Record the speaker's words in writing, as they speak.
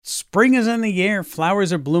Spring is in the air,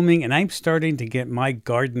 flowers are blooming, and I'm starting to get my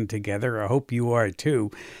garden together. I hope you are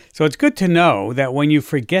too. So it's good to know that when you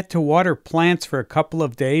forget to water plants for a couple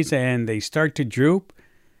of days and they start to droop,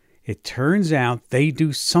 it turns out they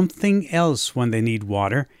do something else when they need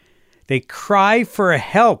water. They cry for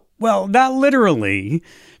help. Well, not literally,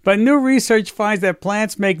 but new research finds that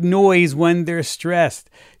plants make noise when they're stressed.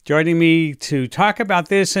 Joining me to talk about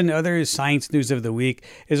this and other science news of the week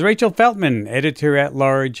is Rachel Feltman,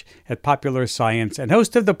 editor-at-large at Popular Science and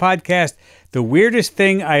host of the podcast, The Weirdest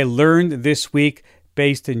Thing I Learned This Week,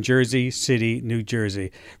 based in Jersey City, New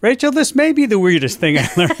Jersey. Rachel, this may be the weirdest thing I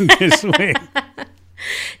learned this week.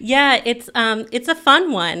 Yeah, it's a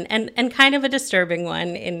fun one and kind of a disturbing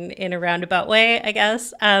one in a roundabout way, I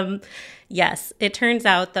guess. Yes, it turns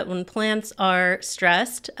out that when plants are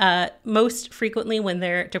stressed, most frequently when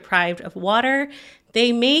they're deprived of water,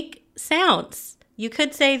 they make sounds. You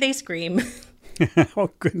could say they scream.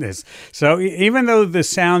 Oh, goodness. So even though the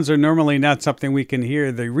sounds are normally not something we can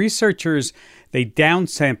hear, the researchers, they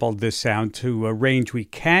downsampled this sound to a range we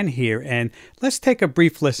can hear. And let's take a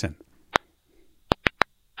brief listen.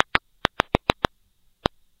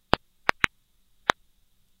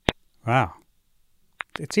 Wow.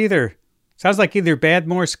 Sounds like either bad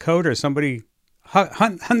Morse code or somebody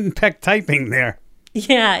hunt and peck typing there.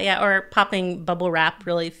 Yeah, or popping bubble wrap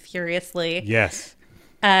really furiously. Yes.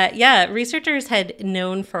 Researchers had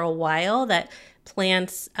known for a while that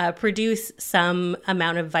plants produce some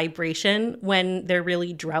amount of vibration when they're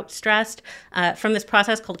really drought stressed from this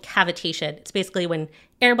process called cavitation. It's basically when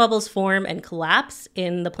air bubbles form and collapse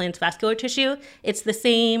in the plant's vascular tissue. It's the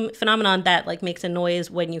same phenomenon that makes a noise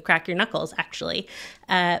when you crack your knuckles, actually.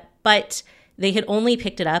 But they had only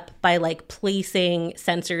picked it up by placing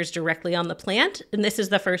sensors directly on the plant. And this is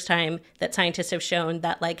the first time that scientists have shown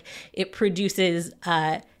that it produces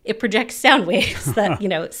it projects sound waves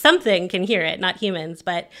that, something can hear it, not humans,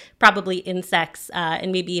 but probably insects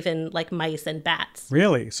and maybe even mice and bats.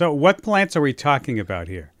 Really? So what plants are we talking about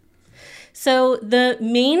here? So the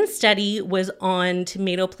main study was on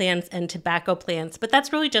tomato plants and tobacco plants, but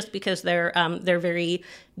that's really just because they're very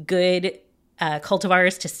good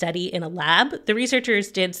cultivars to study in a lab. The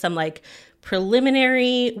researchers did some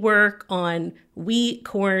preliminary work on wheat,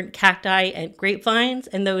 corn, cacti, and grapevines,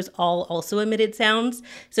 and those all also emitted sounds.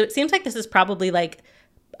 So it seems like this is probably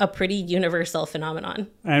a pretty universal phenomenon.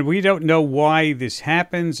 And we don't know why this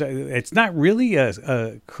happens. It's not really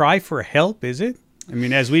a cry for help, is it? I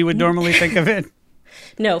mean, as we would normally think of it.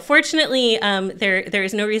 No, fortunately, there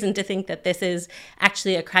is no reason to think that this is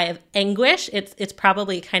actually a cry of anguish. It's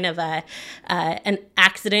probably kind of an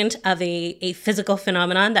accident of a physical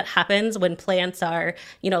phenomenon that happens when plants are,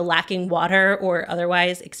 lacking water or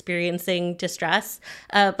otherwise experiencing distress.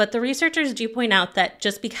 But the researchers do point out that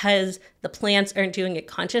just because the plants aren't doing it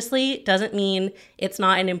consciously doesn't mean it's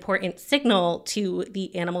not an important signal to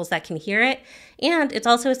the animals that can hear it. And it's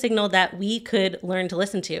also a signal that we could learn to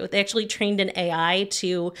listen to. They actually trained an AI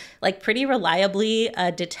to pretty reliably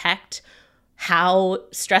detect how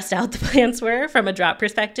stressed out the plants were from a drought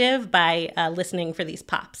perspective by listening for these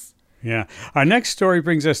pops. Yeah. Our next story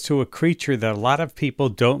brings us to a creature that a lot of people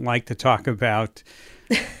don't like to talk about.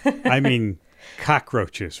 I mean,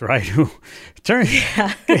 cockroaches, right?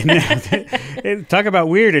 Talk about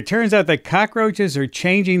weird. It turns out that cockroaches are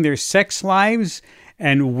changing their sex lives,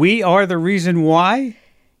 and we are the reason why?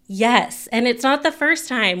 Yes, and it's not the first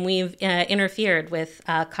time we've interfered with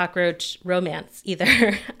cockroach romance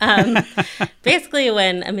either. Basically,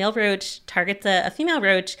 when a male roach targets a female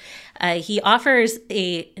roach, he offers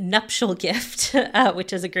a nuptial gift,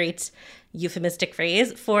 which is a great euphemistic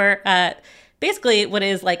phrase for basically what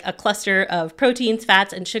is a cluster of proteins,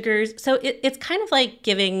 fats, and sugars. So it's kind of like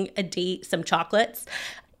giving a date some chocolates.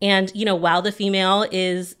 And, while the female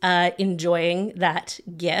is enjoying that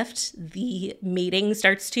gift, the mating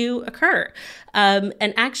starts to occur. And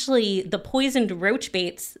actually, the poisoned roach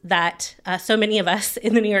baits that so many of us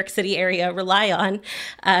in the New York City area rely on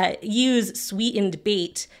use sweetened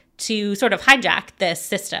bait to sort of hijack this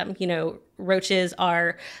system. Roaches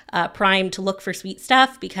are primed to look for sweet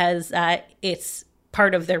stuff because it's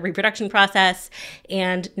part of their reproduction process,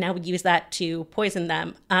 and now we use that to poison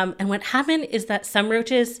them. And what happened is that some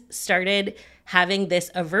roaches started having this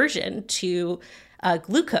aversion to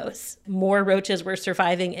glucose. More roaches were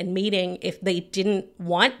surviving and mating if they didn't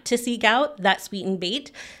want to seek out that sweetened bait.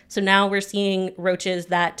 So now we're seeing roaches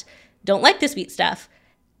that don't like the sweet stuff.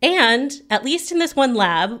 And at least in this one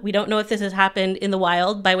lab, we don't know if this has happened in the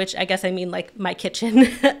wild, by which I guess I mean my kitchen.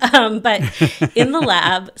 But in the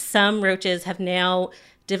lab, some roaches have now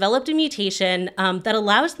developed a mutation that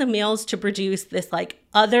allows the males to produce this like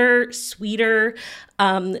other sweeter,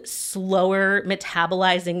 slower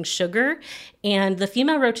metabolizing sugar. And the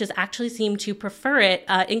female roaches actually seem to prefer it,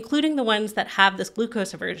 including the ones that have this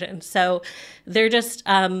glucose aversion. So they're just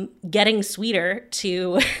getting sweeter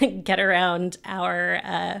to get around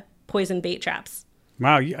our poison bait traps.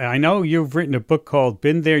 Wow. I know you've written a book called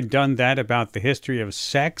Been There, Done That about the history of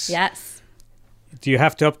sex. Yes. Do you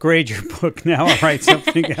have to upgrade your book now or write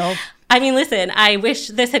something else? I mean, listen, I wish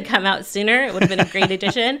this had come out sooner. It would have been a great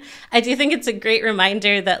addition. I do think it's a great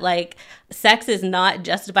reminder that like sex is not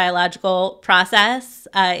just a biological process.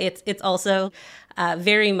 It's also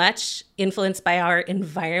very much influenced by our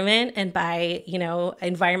environment and by,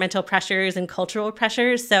 environmental pressures and cultural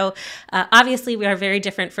pressures. So obviously we are very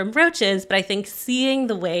different from roaches, but I think seeing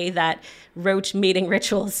the way that roach mating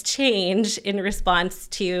rituals change in response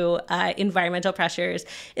to environmental pressures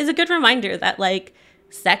is a good reminder that like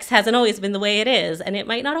sex hasn't always been the way it is, and it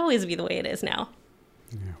might not always be the way it is now.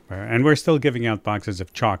 Yeah, and we're still giving out boxes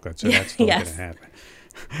of chocolate, so that's still Yes. going to happen.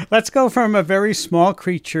 Let's go from a very small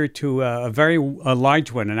creature to a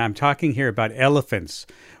large one, and I'm talking here about elephants.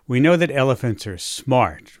 We know that elephants are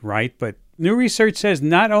smart, right? But new research says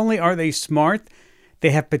not only are they smart, they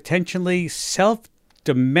have potentially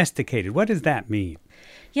self-domesticated. What does that mean?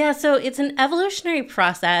 Yeah, so it's an evolutionary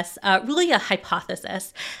process, really a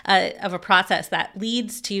hypothesis of a process that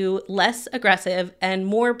leads to less aggressive and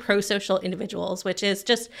more pro-social individuals, which is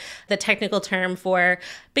just the technical term for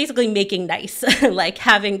basically making nice, like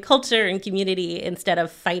having culture and community instead of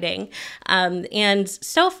fighting. And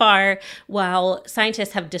so far, while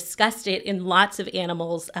scientists have discussed it in lots of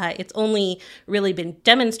animals, it's only really been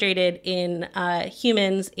demonstrated in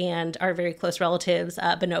humans and our very close relatives,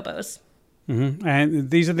 bonobos. Mm-hmm. And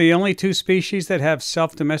these are the only two species that have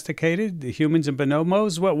self-domesticated, the humans and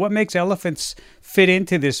bonobos. What makes elephants fit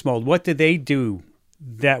into this mold? What do they do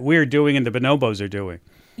that we're doing and the bonobos are doing?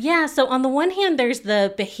 Yeah, so on the one hand, there's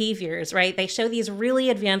the behaviors, right? They show these really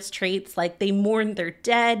advanced traits, like they mourn their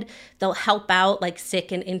dead. They'll help out like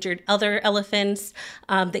sick and injured other elephants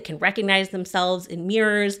that can recognize themselves in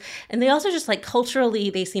mirrors. And they also just like culturally,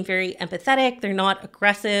 they seem very empathetic. They're not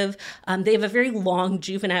aggressive. They have a very long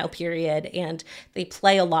juvenile period and they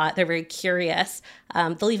play a lot. They're very curious.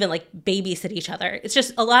 They'll even like babysit each other. It's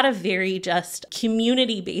just a lot of very just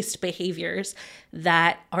community-based behaviors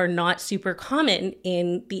that are not super common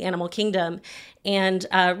in the animal kingdom. And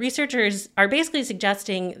researchers are basically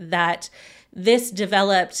suggesting that this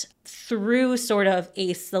developed through sort of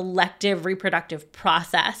a selective reproductive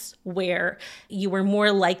process where you were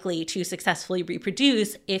more likely to successfully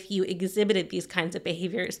reproduce if you exhibited these kinds of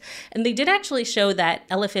behaviors. And they did actually show that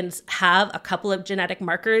elephants have a couple of genetic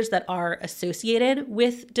markers that are associated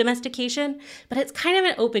with domestication, but it's kind of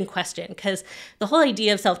an open question because the whole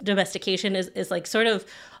idea of self-domestication is like sort of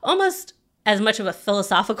almost as much of a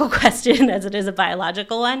philosophical question as it is a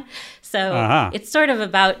biological one. So It's sort of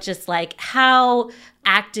about just like how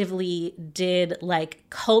actively did like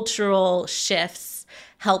cultural shifts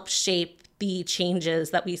help shape the changes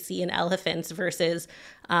that we see in elephants versus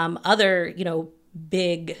other,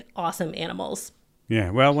 big, awesome animals. Yeah,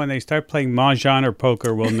 well, when they start playing mahjong or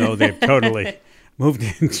poker, we'll know they've totally moved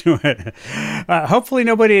into it. Hopefully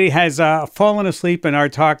nobody has fallen asleep in our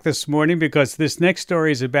talk this morning because this next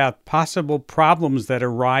story is about possible problems that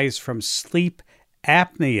arise from sleep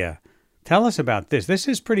apnea. Tell us about this. This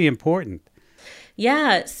is pretty important.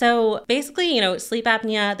 Yeah. So basically, sleep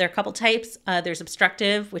apnea, there are a couple types. There's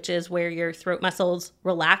obstructive, which is where your throat muscles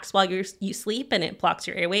relax while you sleep and it blocks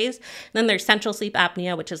your airways. Then there's central sleep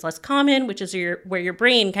apnea, which is less common, which is where your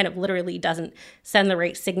brain kind of literally doesn't send the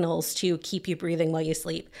right signals to keep you breathing while you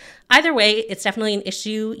sleep. Either way, it's definitely an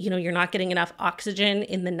issue. You're not getting enough oxygen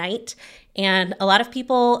in the night. And a lot of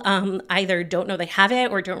people either don't know they have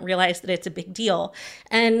it or don't realize that it's a big deal.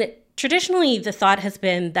 And traditionally, the thought has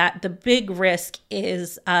been that the big risk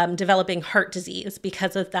is developing heart disease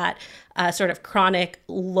because of that sort of chronic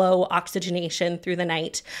low oxygenation through the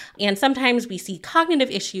night. And sometimes we see cognitive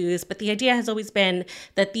issues, but the idea has always been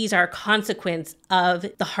that these are a consequence of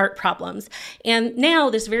the heart problems. And now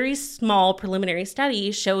this very small preliminary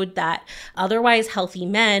study showed that otherwise healthy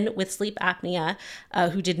men with sleep apnea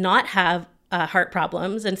who did not have heart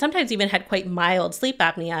problems and sometimes even had quite mild sleep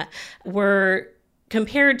apnea were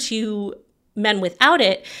compared to men without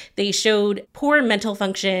it, they showed poor mental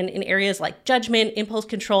function in areas like judgment, impulse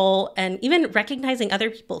control, and even recognizing other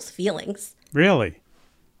people's feelings. Really?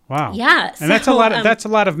 Wow. Yeah. And that's a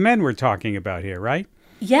lot of men we're talking about here, right?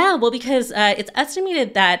 Yeah, well, because it's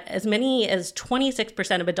estimated that as many as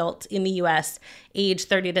 26% of adults in the US age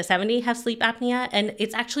 30 to 70 have sleep apnea. And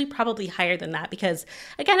it's actually probably higher than that because,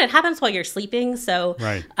 again, it happens while you're sleeping. So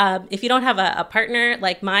Right. If you don't have a partner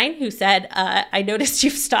like mine who said, I noticed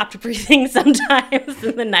you've stopped breathing sometimes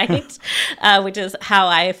in the night, which is how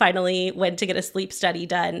I finally went to get a sleep study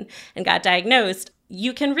done and got diagnosed,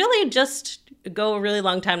 you can really just go a really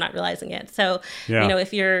long time not realizing it. So, Yeah.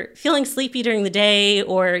 if you're feeling sleepy during the day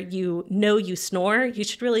or you snore, you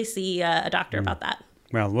should really see a doctor about that.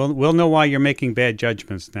 Well, we'll know why you're making bad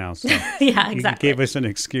judgments now. So Yeah, exactly. You gave us an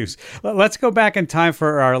excuse. Let's go back in time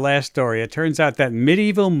for our last story. It turns out that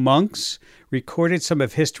medieval monks recorded some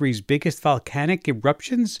of history's biggest volcanic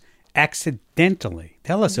eruptions accidentally.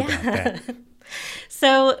 Tell us about that.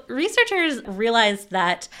 So researchers realized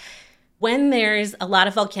that when there's a lot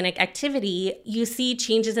of volcanic activity, you see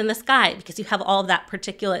changes in the sky because you have all of that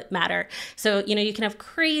particulate matter. So, you can have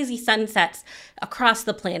crazy sunsets across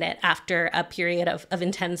the planet after a period of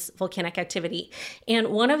intense volcanic activity. And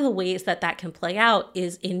one of the ways that can play out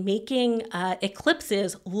is in making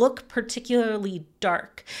eclipses look particularly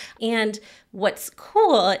dark. And what's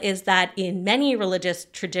cool is that in many religious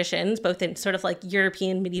traditions, both in sort of like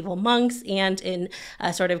European medieval monks and in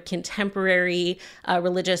sort of contemporary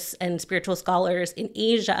religious and spiritual scholars in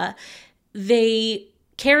Asia, they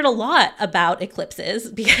cared a lot about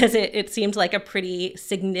eclipses because it seemed like a pretty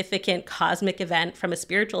significant cosmic event from a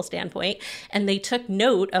spiritual standpoint. And they took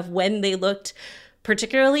note of when they looked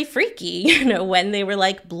particularly freaky, when they were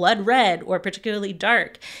like blood red or particularly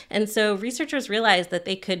dark. And so researchers realized that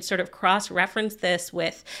they could sort of cross-reference this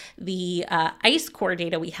with the ice core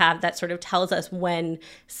data we have that sort of tells us when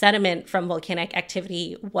sediment from volcanic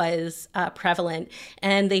activity was prevalent.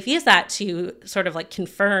 And they've used that to sort of like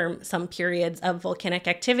confirm some periods of volcanic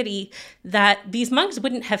activity that these monks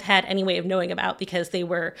wouldn't have had any way of knowing about because they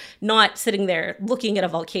were not sitting there looking at a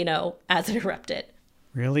volcano as it erupted.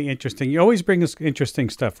 Really interesting. You always bring us interesting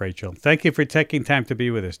stuff, Rachel. Thank you for taking time to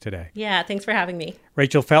be with us today. Yeah, thanks for having me.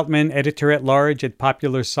 Rachel Feltman, editor-at-large at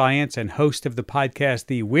Popular Science and host of the podcast,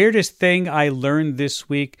 The Weirdest Thing I Learned This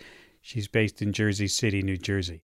Week. She's based in Jersey City, New Jersey.